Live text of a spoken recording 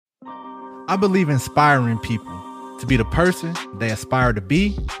I believe inspiring people to be the person they aspire to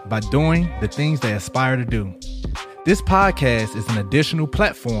be by doing the things they aspire to do. This podcast is an additional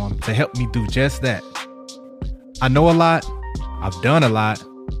platform to help me do just that. I know a lot, I've done a lot,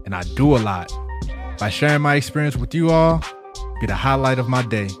 and I do a lot. By sharing my experience with you all, be the highlight of my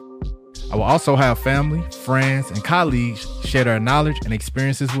day. I will also have family, friends, and colleagues share their knowledge and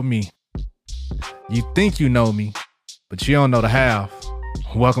experiences with me. You think you know me, but you don't know the half.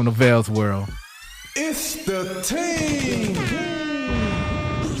 Welcome to Vale's World. It's the team.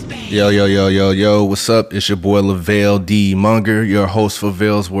 Yo, what's up? It's your boy LaVale D. Munger, your host for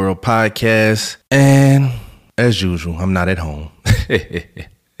Vale's World Podcast. And as usual, I'm not at home. This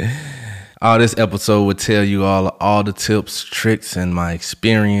episode will tell you all the tips, tricks, and my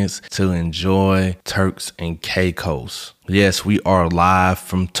experience to enjoy Turks and Caicos. Yes, we are live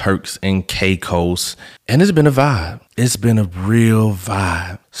from Turks and Caicos, and it's been a vibe. It's been a real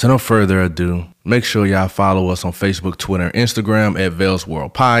vibe. So no further ado, make sure y'all follow us on Facebook, Twitter, and Instagram at Vale's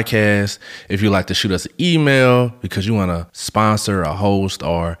World Podcast. If you'd like to shoot us an email because you want to sponsor a host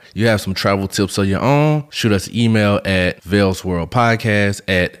or you have some travel tips of your own, shoot us an email at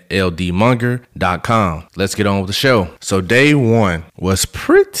valesworldpodcast@ldmunger.com. Let's get on with the show. So day one was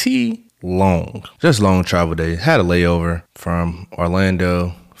pretty long, just long travel day. Had a layover from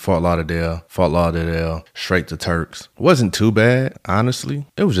Orlando, Fort Lauderdale, straight to Turks. Wasn't too bad, honestly.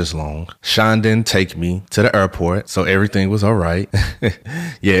 It was just long. Sean didn't take me to the airport, so everything was all right.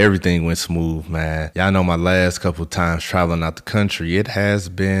 Yeah, everything went smooth, man. Y'all know my last couple times traveling out the country, it has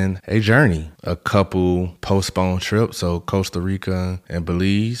been a journey. A couple postponed trips, so Costa Rica and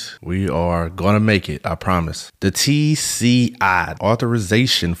Belize. We are gonna make it, I promise. The TCI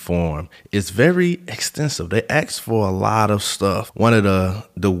authorization form is very extensive. They ask for a lot of stuff. One of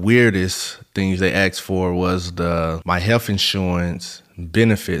the weirdest things they asked for was my health insurance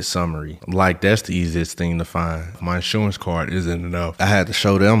benefit summary. Like, that's the easiest thing to find. My insurance card isn't enough. I had to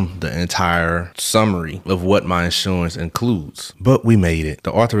show them the entire summary of what my insurance includes, but we made it.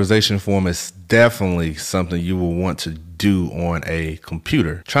 The authorization form is definitely something you will want to do on a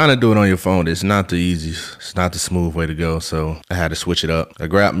computer. Trying to do it on your phone is not the easiest. It's not the smooth way to go, so I had to switch it up. I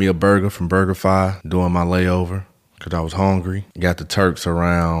grabbed me a burger from BurgerFi during my layover because I was hungry. Got the Turks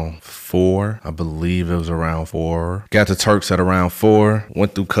around 4. I believe it was around 4. Got the Turks at around 4.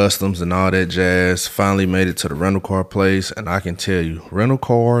 Went through customs and all that jazz. Finally made it to the rental car place. And I can tell you, rental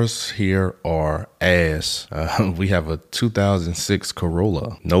cars here are ass. We have a 2006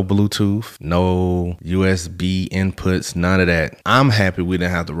 Corolla. No Bluetooth, no USB inputs, none of that. I'm happy we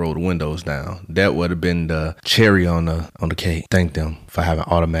didn't have to roll the windows down. That would have been the cherry on the cake. Thank them for having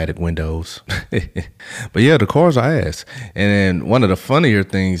automatic windows. But yeah, the cars are ass. And then one of the funnier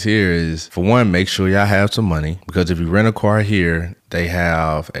things here is, for one, make sure y'all have some money, because if you rent a car here, they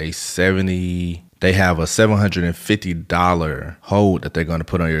have a $750 hold that they're going to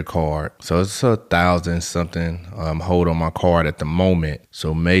put on your card. So it's $1,000 something hold on my card at the moment.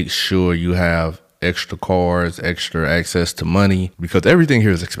 So make sure you have extra cards, extra access to money, because everything here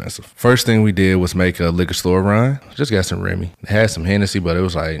is expensive. First thing we did was make a liquor store run. Just got some Remy. It had some Hennessy, but it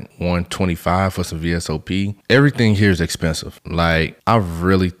was like $125 for some VSOP. Everything here is expensive. Like, I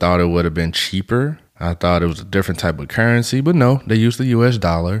really thought it would have been cheaper. I thought it was a different type of currency, but no, they use the US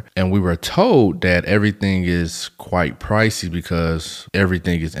dollar. And we were told that everything is quite pricey because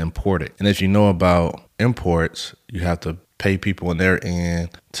everything is imported. And if you know about imports, you have to pay people on their end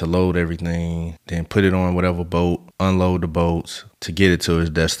to load everything, then put it on whatever boat, unload the boats to get it to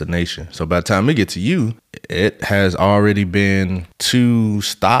its destination. So by the time it gets to you, it has already been 2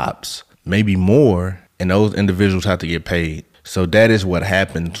 stops, maybe more, and those individuals have to get paid. So that is what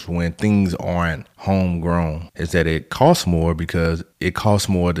happens when things aren't homegrown, is that it costs more because it costs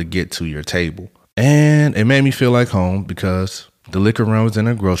more to get to your table. And it made me feel like home because the liquor run was in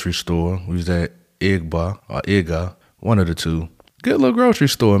a grocery store. We was at Iga, one of the two. Good little grocery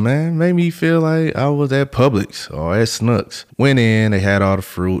store, man. Made me feel like I was at Publix or at Snooks. Went in, they had all the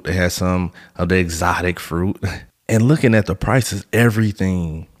fruit. They had some of the exotic fruit. And looking at the prices,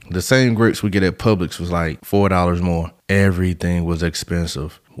 everything, the same grapes we get at Publix was like $4 more. Everything was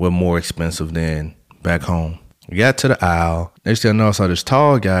expensive. Well, more expensive than back home. We got to the aisle. Next thing I know, I saw this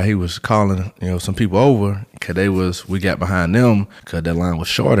tall guy. He was calling, some people over because we got behind them because that line was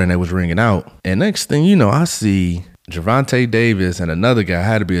shorter and they was ringing out. And next thing you know, I see Javante Davis and another guy,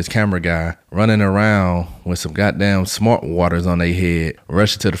 had to be his camera guy, running around with some goddamn smart waters on their head,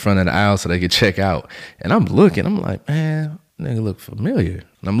 rushing to the front of the aisle so they could check out. And I'm looking, I'm like, man, nigga look familiar.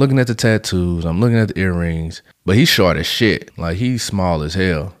 And I'm looking at the tattoos, I'm looking at the earrings, but he's short as shit. Like, he's small as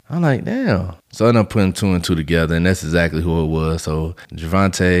hell. I'm like, damn. So I ended up putting two and two together, and that's exactly who it was. So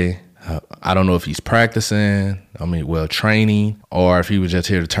Javante, I don't know if he's practicing, training, or if he was just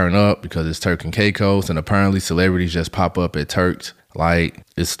here to turn up because it's Turks and Caicos, and apparently celebrities just pop up at Turks like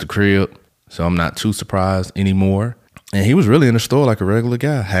it's the crib. So I'm not too surprised anymore. And he was really in the store like a regular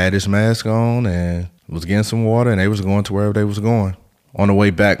guy, had his mask on and was getting some water, and they was going to wherever they was going. On the way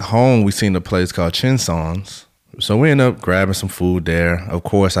back home, we seen a place called Chinson's. So we ended up grabbing some food there. Of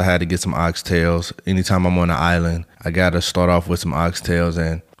course, I had to get some oxtails. Anytime I'm on the island, I got to start off with some oxtails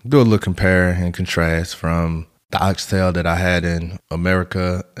and do a little compare and contrast from the oxtail that I had in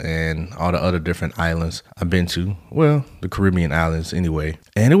America and all the other different islands I've been to. Well, the Caribbean islands anyway.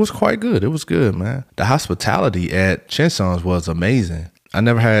 And it was quite good. It was good, man. The hospitality at Chinson's was amazing. I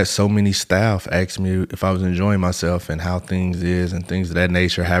never had so many staff ask me if I was enjoying myself and how things is and things of that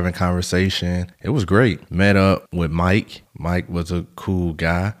nature, having conversation. It was great. Met up with Mike. Mike was a cool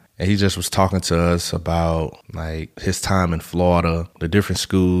guy. And he just was talking to us about like his time in Florida, the different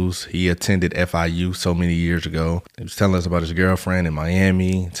schools. He attended FIU so many years ago. He was telling us about his girlfriend in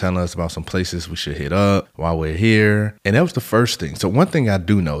Miami, telling us about some places we should hit up while we're here. And that was the first thing. So one thing I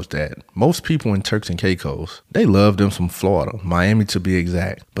do know is that most people in Turks and Caicos, they love them some Florida, Miami to be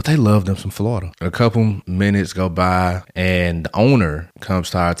exact, but they love them some Florida. A couple minutes go by and the owner comes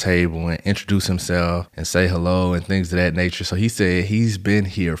to our table and introduce himself and say hello and things of that nature. So he said he's been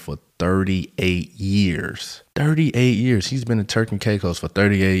here for 38 years. 38 years. He's been in Turks and Caicos for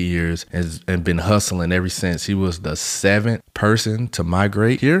 38 years and been hustling ever since. He was the 7th person to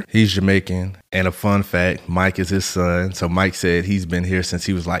migrate here. He's Jamaican. And a fun fact, Mike is his son. So Mike said he's been here since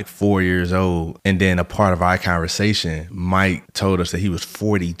he was like 4 years old. And then a part of our conversation, Mike told us that he was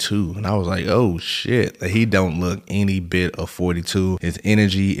 42. And I was like, oh shit, he don't look any bit of 42. His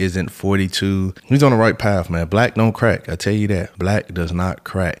energy isn't 42. He's on the right path, man. Black don't crack. I tell you that. Black does not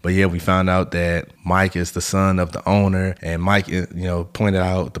crack. But yeah, we found out that Mike is the son of the owner, and Mike, pointed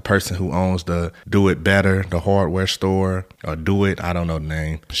out the person who owns the Do It Better, the hardware store, or Do It, I don't know the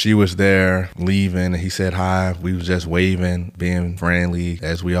name. She was there leaving, and he said hi. We was just waving, being friendly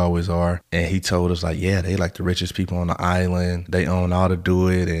as we always are. And he told us like, yeah, they like the richest people on the island. They own all the Do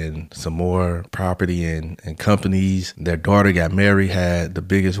It and some more property and companies. Their daughter got married, had the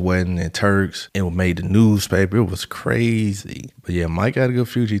biggest wedding in Turks. It made the newspaper. It was crazy. But yeah, Mike got a good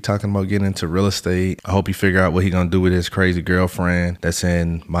future. He talking about getting into real estate. I hope he figure out what he gonna do with his crazy girlfriend that's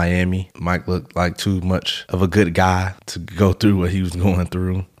in Miami. Mike looked like too much of a good guy to go through what he was going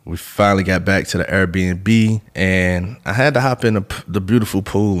through. We finally got back to the Airbnb, and I had to hop in the beautiful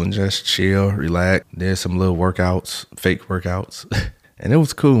pool and just chill, relax. There's some little workouts, fake workouts. And it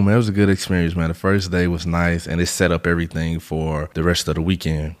was cool, man. It was a good experience, man. The first day was nice, and it set up everything for the rest of the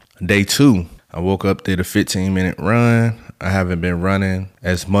weekend. Day 2, I woke up, did a 15-minute run. I haven't been running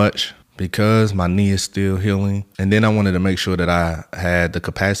as much because my knee is still healing. And then I wanted to make sure that I had the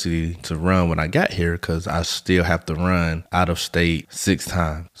capacity to run when I got here because I still have to run out of state 6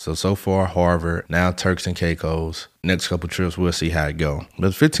 times. So far, Harvard, now Turks and Caicos. Next couple trips, we'll see how it go.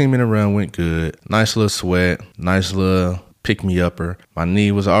 But the 15-minute run went good. Nice little sweat, nice little pick-me-upper. My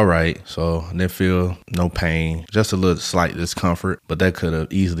knee was all right, so I didn't feel no pain, just a little slight discomfort, but that could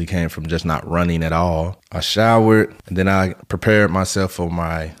have easily came from just not running at all. I showered, and then I prepared myself for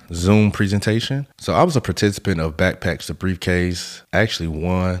my Zoom presentation. So I was a participant of Backpacks to Briefcase. I actually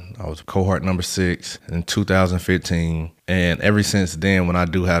won. I was cohort number 6 in 2015. And ever since then, when I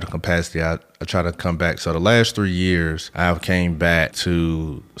do have the capacity, I try to come back. So the last 3 years, I've came back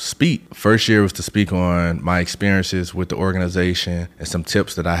to speak. First year was to speak on my experiences with the organization and some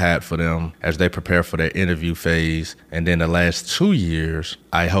tips that I had for them as they prepare for their interview phase. And then the last 2 years,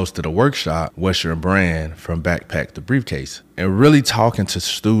 I hosted a workshop, What's Your Brand, from Backpack to Briefcase. And really talking to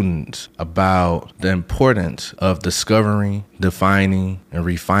students about the importance of discovering, defining, and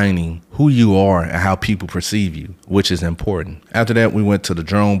refining who you are and how people perceive you, which is important. After that, we went to the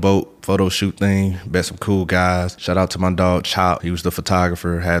drone boat photo shoot thing, met some cool guys. Shout out to my dog Chop. He was the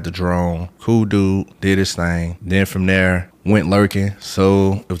photographer, had the drone. Cool dude, did his thing. Then from there, went lurking.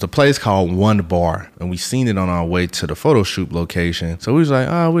 So it was a place called One Bar, and we seen it on our way to the photo shoot location. So we was like,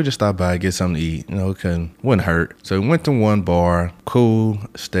 we'll just stop by, get something to eat. Wouldn't hurt. So we went to One Bar. Cool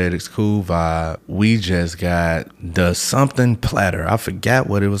aesthetics, cool vibe. We just got the something platter. I forgot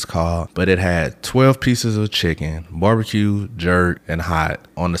what it was called, but it had 12 pieces of chicken, barbecue, jerk, and hot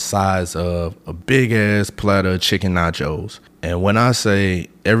on the size of a big ass platter of chicken nachos. And when I say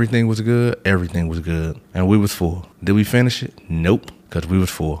everything was good, everything was good. And we was full. Did we finish it? Nope. because we was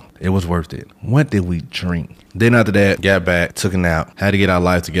full. It was worth it. What did we drink? Then after that, got back, took a nap, had to get our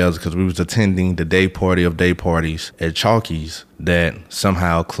life together because we was attending the day party of day parties at Chalky's that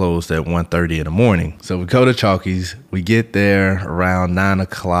somehow closed at 1:30 in the morning. So we go to Chalky's. We get there around 9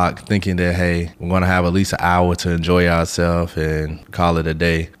 o'clock thinking that, hey, we're going to have at least an hour to enjoy ourselves and call it a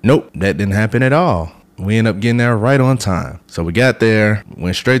day. Nope, that didn't happen at all. We ended up getting there right on time. So we got there,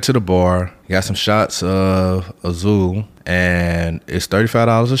 went straight to the bar, got some shots of Azul, and it's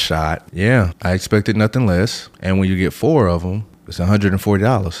 $35 a shot. Yeah, I expected nothing less. And when you get 4 of them, it's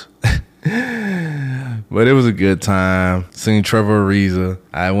 $140. But it was a good time. Seen Trevor Ariza.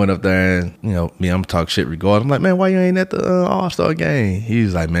 I went up there and, I'm going to talk shit regardless. I'm like, man, why you ain't at the All-Star game? He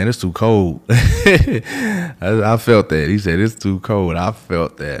was like, man, it's too cold. I felt that. He said, it's too cold. I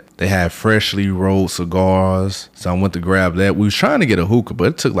felt that. They had freshly rolled cigars. So I went to grab that. We was trying to get a hookah, but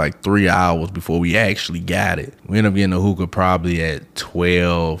it took like 3 hours before we actually got it. We ended up getting a hookah probably at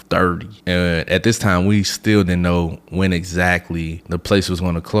 12:30. And at this time, we still didn't know when exactly the place was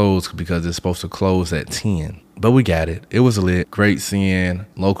going to close because it's supposed to close at 10. But we got it. It was lit. Great seeing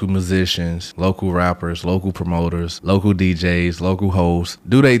local musicians, local rappers, local promoters, local DJs, local hosts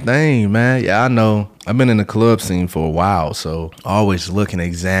do their thing, man. Yeah, I know. I've been in the club scene for a while, so always look and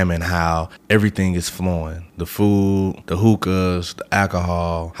examine how everything is flowing. The food, the hookahs, the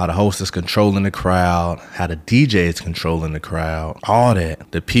alcohol, how the host is controlling the crowd, how the DJ is controlling the crowd, all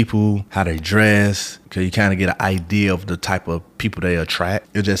that. The people, how they dress, because you kind of get an idea of the type of people they attract.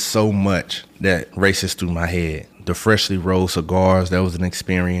 It's just so much that races through my head. The freshly rolled cigars, that was an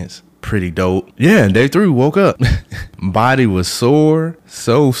experience. Pretty dope. Yeah, day 3, woke up. Body was sore,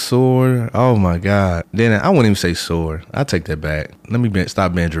 so sore. Oh my God. Then I wouldn't even say sore. I take that back. Let me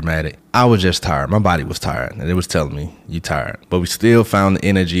stop being dramatic. I was just tired. My body was tired, and it was telling me, you tired. But we still found the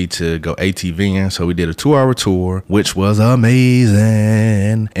energy to go ATVing, so we did a 2-hour tour, which was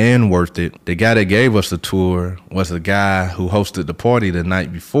amazing and worth it. The guy that gave us the tour was the guy who hosted the party the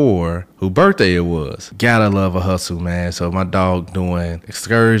night before, whose birthday it was. Gotta love a hustle, man. So my dog doing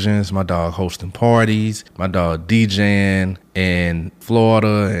excursions, my dog hosting parties, my dog DJing in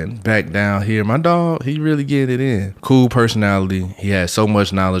Florida and back down here. My dog, he really get it in. Cool personality. He had so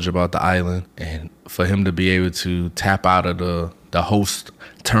much knowledge about the island, and for him to be able to tap out of the host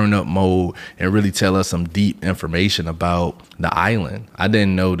turn up mode and really tell us some deep information about the island. I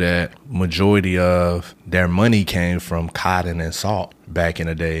didn't know that majority of their money came from cotton and salt back in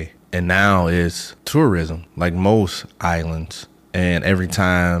the day, and now it's tourism like most islands. And every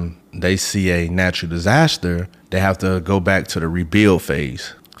time they see a natural disaster, they have to go back to the rebuild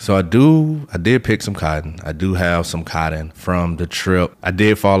phase. So I did pick some cotton. I do have some cotton from the trip. I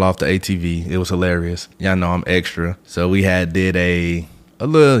did fall off the ATV. It was hilarious. Y'all know I'm extra. So we did a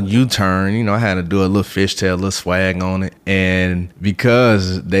little U-turn. I had to do a little fishtail, a little swag on it. And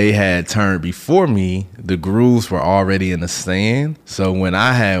because they had turned before me, the grooves were already in the sand. So when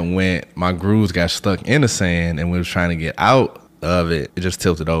I had went, my grooves got stuck in the sand, and we was trying to get out of it. It just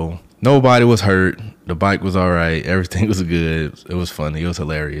tilted over. Nobody was hurt. The bike was all right. Everything was good. It was funny. It was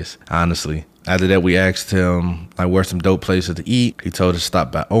hilarious, honestly. After that, we asked him, where's some dope places to eat. He told us to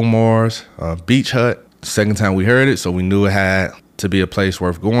stop by Omar's Beach Hut. Second time we heard it, so we knew it had to be a place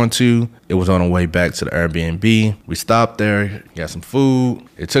worth going to. It was on our way back to the Airbnb. We stopped there, got some food.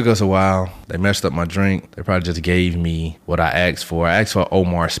 It took us a while. They messed up my drink. They probably just gave me what I asked for. I asked for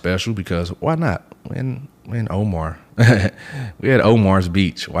Omar special because why not? When Omar. We had Omar's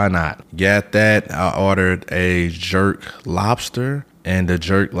Beach. Why not? Got that. I ordered a jerk lobster, and the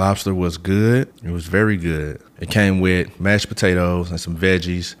jerk lobster was good. It was very good. It came with mashed potatoes and some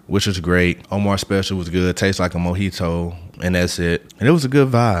veggies, which was great. Omar special was good. Tastes like a mojito, and that's it. And it was a good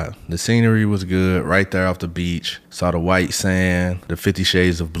vibe. The scenery was good right there off the beach. Saw the white sand, the 50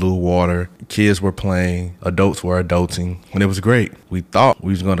 shades of blue water. Kids were playing. Adults were adulting. And it was great. We thought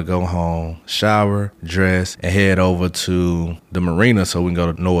we was going to go home, shower, dress, and head over to the marina so we can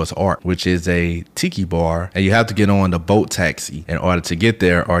go to Noah's Ark, which is a tiki bar. And you have to get on the boat taxi in order to get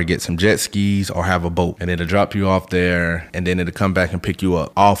there, or get some jet skis or have a boat. And it'll drop you off there, and then it'll come back and pick you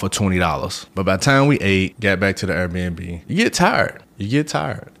up, all for $20. But by the time we ate, got back to the Airbnb, you get tired.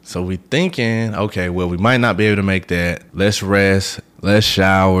 So we thinking, okay, well, we might not be able to make that. Let's rest. Let's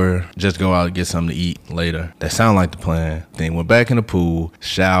shower. Just go out and get something to eat later. That sounded like the plan. Then went back in the pool,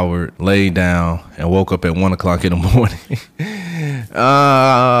 showered, laid down, and woke up at 1 o'clock in the morning.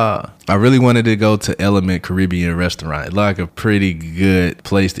 I really wanted to go to Element Caribbean Restaurant. It looked like a pretty good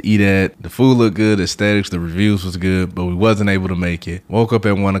place to eat at. The food looked good, the aesthetics, the reviews was good, but we wasn't able to make it. Woke up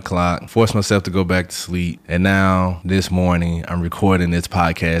at 1 o'clock, forced myself to go back to sleep, and now this morning I'm recording this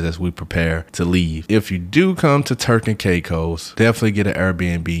podcast as we prepare to leave. If you do come to Turks and Caicos, definitely get an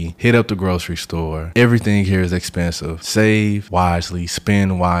Airbnb, hit up the grocery store. Everything here is expensive. Save wisely,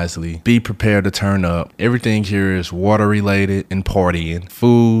 spend wisely, be prepared to turn up. Everything here is water related and partying.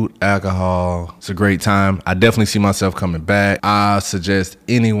 Food, alcohol. It's a great time. I definitely see myself coming back. I suggest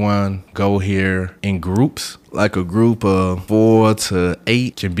anyone go here in groups. Like a group of 4 to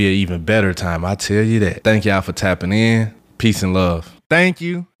 8 can be an even better time. I tell you that. Thank y'all for tapping in. Peace and love. Thank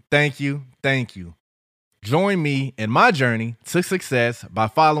you. Join me in my journey to success by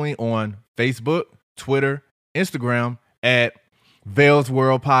following on Facebook, Twitter, Instagram at Vale's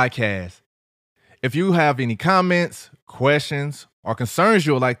World Podcast. If you have any comments, questions, or concerns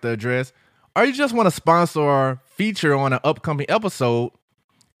you would like to address, or you just want to sponsor or feature on an upcoming episode,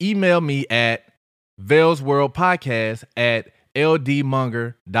 email me at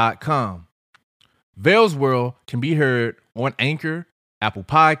valesworldpodcast@ldmunger.com. Vale's World can be heard on Anchor, Apple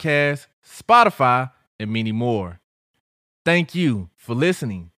Podcasts, Spotify, and many more. Thank you for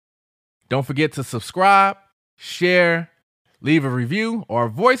listening. Don't forget to subscribe, share, leave a review or a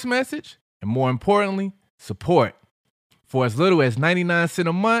voice message, and more importantly, support. For as little as 99 cents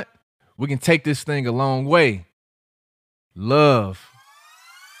a month, we can take this thing a long way. Love.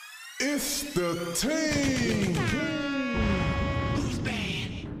 It's the team.